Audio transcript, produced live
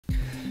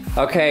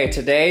Okay,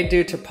 today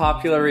due to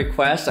popular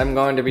request, I'm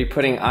going to be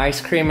putting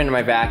ice cream in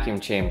my vacuum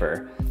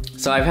chamber.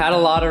 So I've had a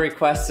lot of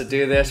requests to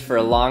do this for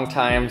a long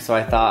time, so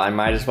I thought I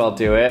might as well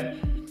do it.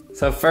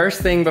 So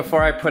first thing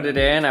before I put it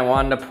in, I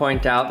wanted to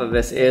point out that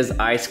this is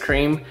ice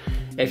cream.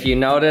 If you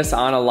notice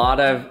on a lot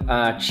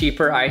of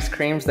cheaper ice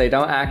creams, they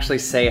don't actually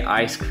say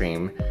ice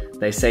cream.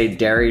 They say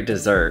dairy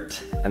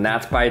dessert, and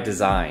that's by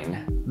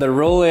design. The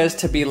rule is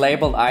to be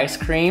labeled ice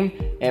cream,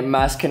 it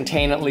must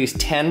contain at least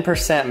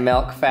 10%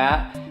 milk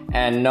fat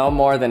and no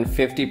more than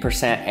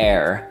 50%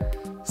 air.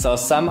 So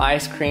some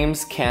ice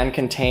creams can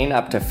contain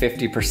up to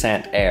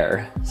 50%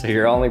 air. So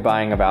you're only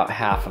buying about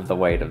half of the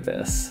weight of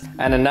this.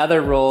 And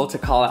another rule to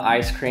call it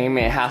ice cream,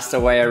 it has to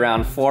weigh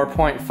around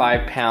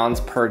 4.5 pounds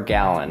per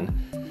gallon.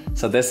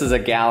 So this is a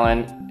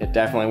gallon, it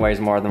definitely weighs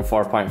more than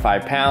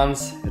 4.5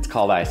 pounds, it's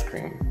called ice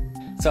cream.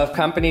 So if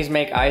companies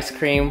make ice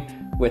cream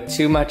with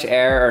too much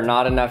air or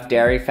not enough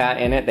dairy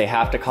fat in it, they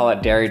have to call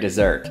it dairy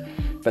dessert.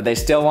 But they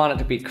still want it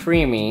to be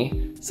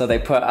creamy, so they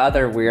put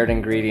other weird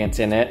ingredients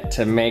in it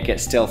to make it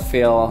still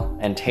feel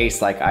and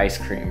taste like ice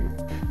cream.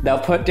 They'll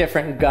put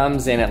different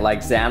gums in it like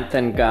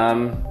xanthan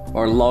gum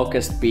or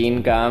locust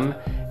bean gum,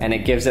 and it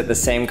gives it the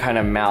same kind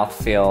of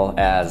mouthfeel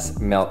as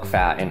milk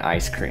fat in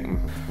ice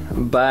cream.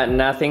 But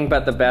nothing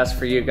but the best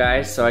for you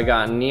guys, so I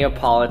got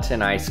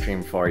Neapolitan ice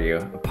cream for you,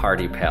 a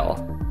party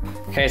pill.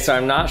 Okay, so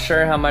I'm not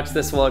sure how much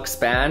this will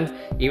expand.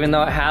 Even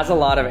though it has a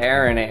lot of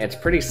air in it, it's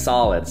pretty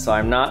solid, so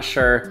I'm not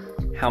sure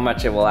how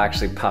much it will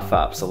actually puff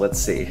up, so let's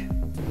see.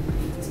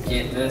 Let's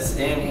get this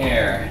in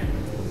here.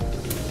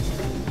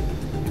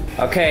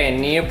 Okay,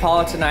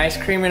 Neapolitan ice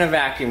cream in a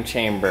vacuum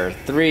chamber.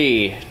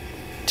 3,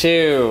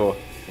 2,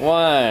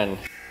 1.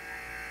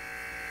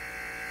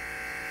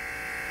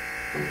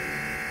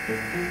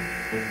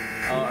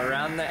 Oh,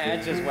 around the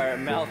edges where it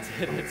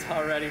melted, it's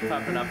already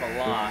puffing up a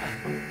lot.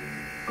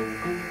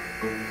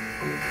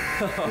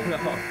 Oh no.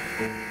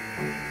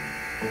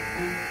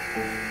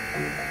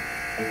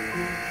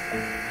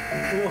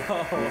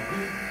 Whoa.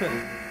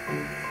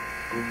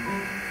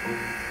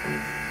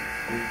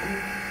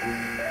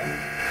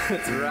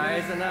 It's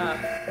rising up.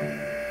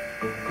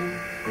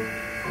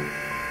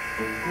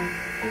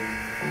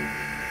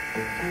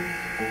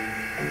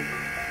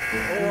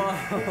 Whoa.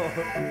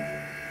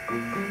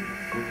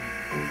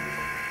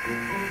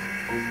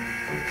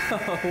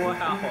 Oh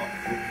wow.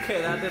 Okay,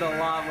 that did a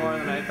lot more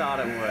than I thought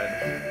it would.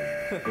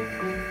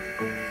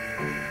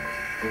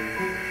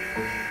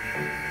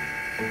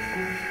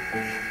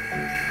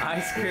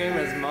 Ice cream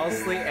is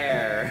mostly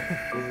air.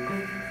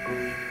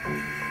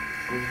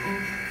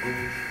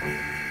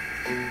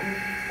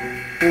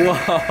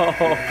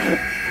 Whoa!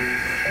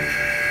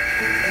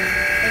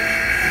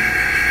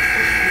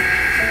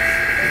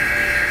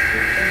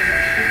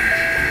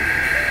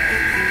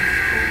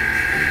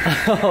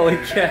 Holy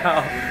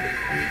cow!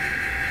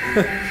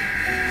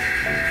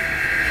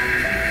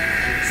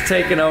 It's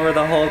taking over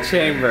the whole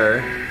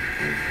chamber.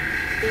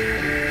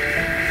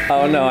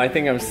 Oh no, I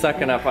think I'm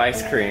sucking up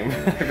ice cream.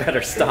 I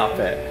better stop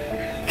it.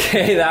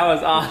 Okay, that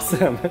was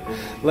awesome.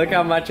 Look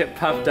how much it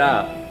puffed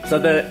up. So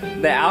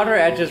the outer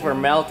edges were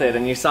melted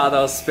and you saw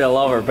those spill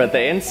over, but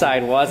the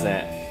inside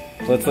wasn't.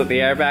 Let's let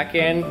the air back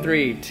in.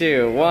 3,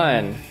 2,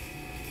 1.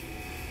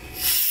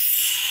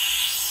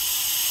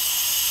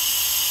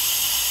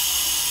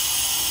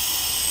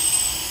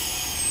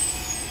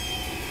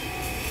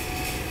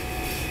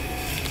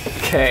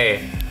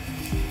 Okay,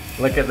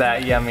 look at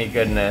that yummy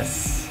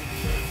goodness.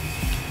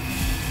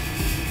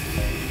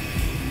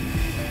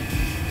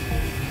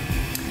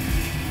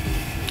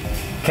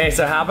 Okay,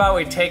 so how about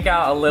we take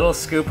out a little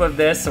scoop of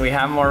this so we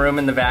have more room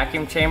in the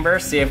vacuum chamber,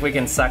 see if we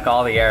can suck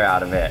all the air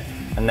out of it,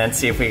 and then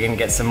see if we can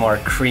get some more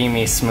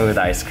creamy, smooth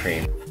ice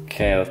cream.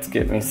 Okay, let's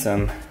get me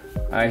some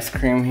ice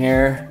cream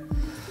here.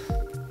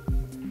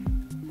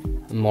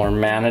 A more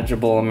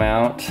manageable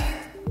amount.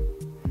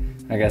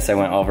 I guess I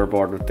went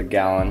overboard with the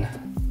gallon.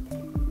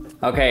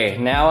 Okay,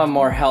 now a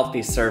more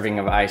healthy serving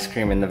of ice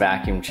cream in the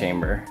vacuum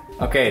chamber.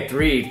 Okay,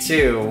 3,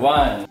 2,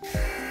 1.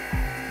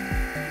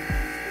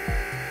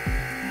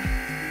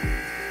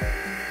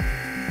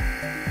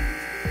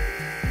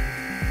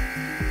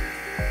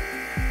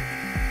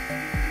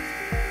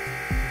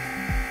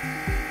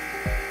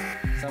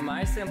 So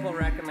my simple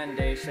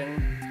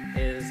recommendation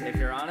is if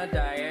you're on a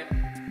diet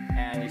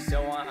and you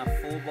still want a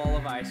full bowl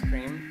of ice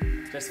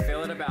cream, just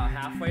fill it about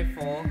halfway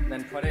full,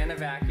 then put it in a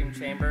vacuum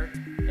chamber.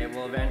 It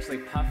will eventually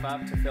puff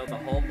up to fill the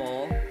whole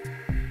bowl,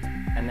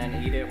 and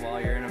then eat it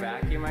while you're in a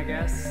vacuum, I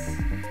guess.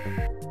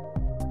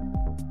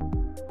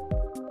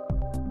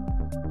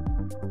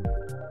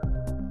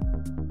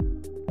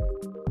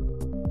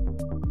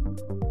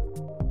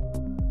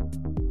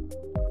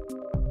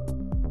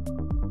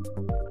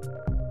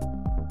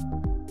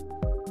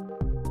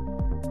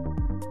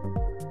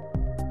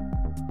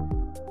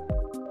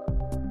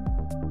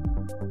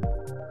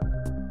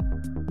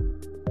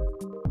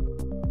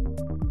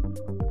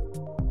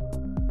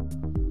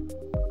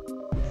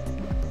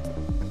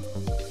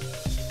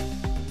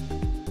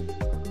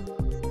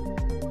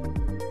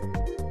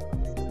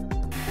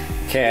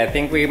 Okay, I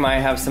think we might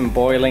have some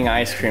boiling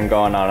ice cream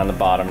going on the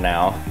bottom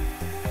now.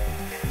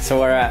 So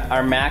we're at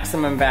our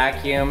maximum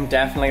vacuum,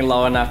 definitely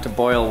low enough to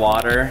boil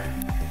water.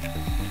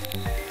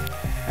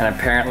 And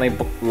apparently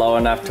low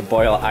enough to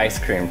boil ice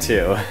cream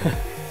too.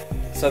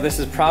 So this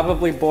is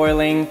probably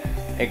boiling.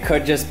 It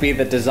could just be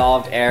the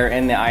dissolved air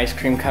in the ice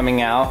cream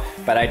coming out,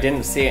 but I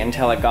didn't see it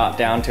until it got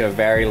down to a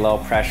very low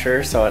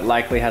pressure, so it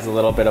likely has a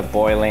little bit of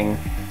boiling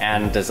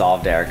and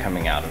dissolved air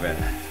coming out of it.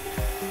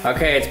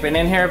 Okay, it's been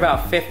in here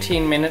about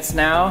 15 minutes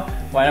now.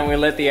 Why don't we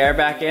let the air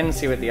back in and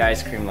see what the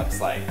ice cream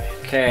looks like.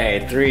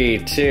 Okay, 3,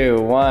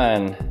 2,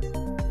 1.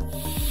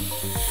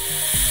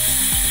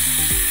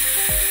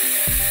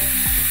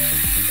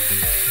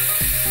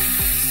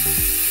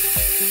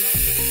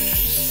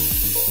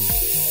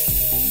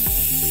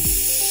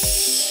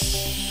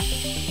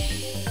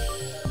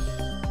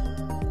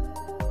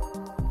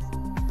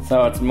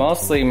 So it's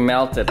mostly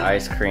melted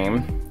ice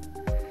cream.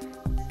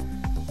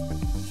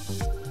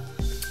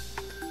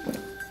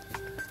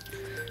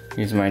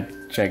 Use my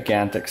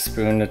gigantic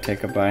spoon to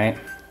take a bite.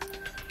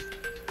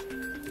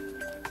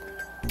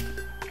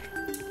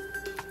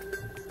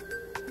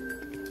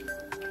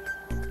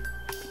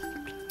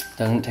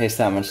 Doesn't taste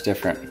that much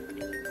different.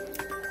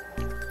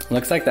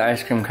 Looks like the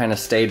ice cream kind of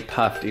stayed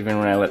puffed even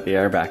when I let the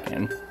air back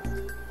in.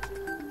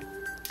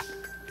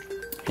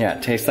 Yeah,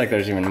 it tastes like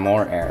there's even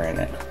more air in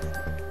it.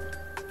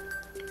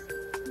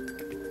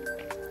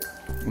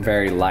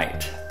 Very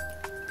light.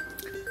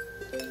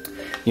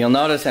 You'll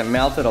notice it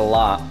melted a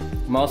lot.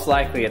 Most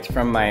likely it's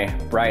from my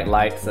bright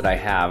lights that I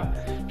have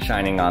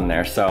shining on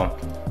there. So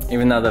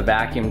even though the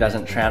vacuum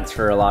doesn't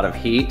transfer a lot of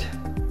heat,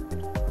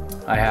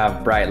 I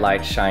have bright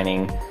lights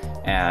shining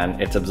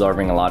and it's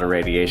absorbing a lot of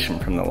radiation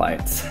from the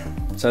lights.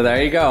 So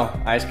there you go,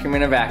 ice cream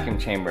in a vacuum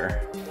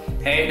chamber.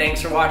 Hey,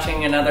 thanks for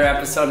watching another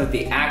episode of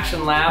the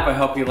Action Lab. I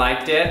hope you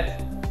liked it.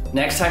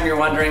 Next time you're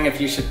wondering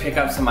if you should pick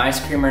up some ice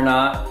cream or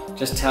not,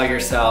 just tell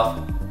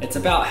yourself, it's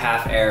about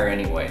half air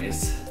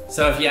anyways.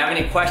 So if you have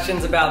any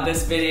questions about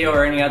this video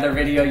or any other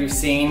video you've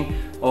seen,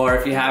 or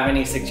if you have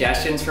any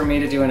suggestions for me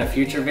to do in a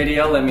future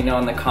video, let me know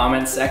in the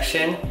comments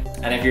section.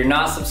 And if you're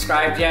not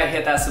subscribed yet,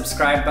 hit that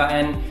subscribe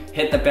button,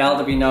 hit the bell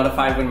to be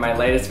notified when my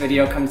latest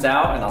video comes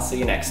out, and I'll see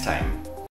you next time.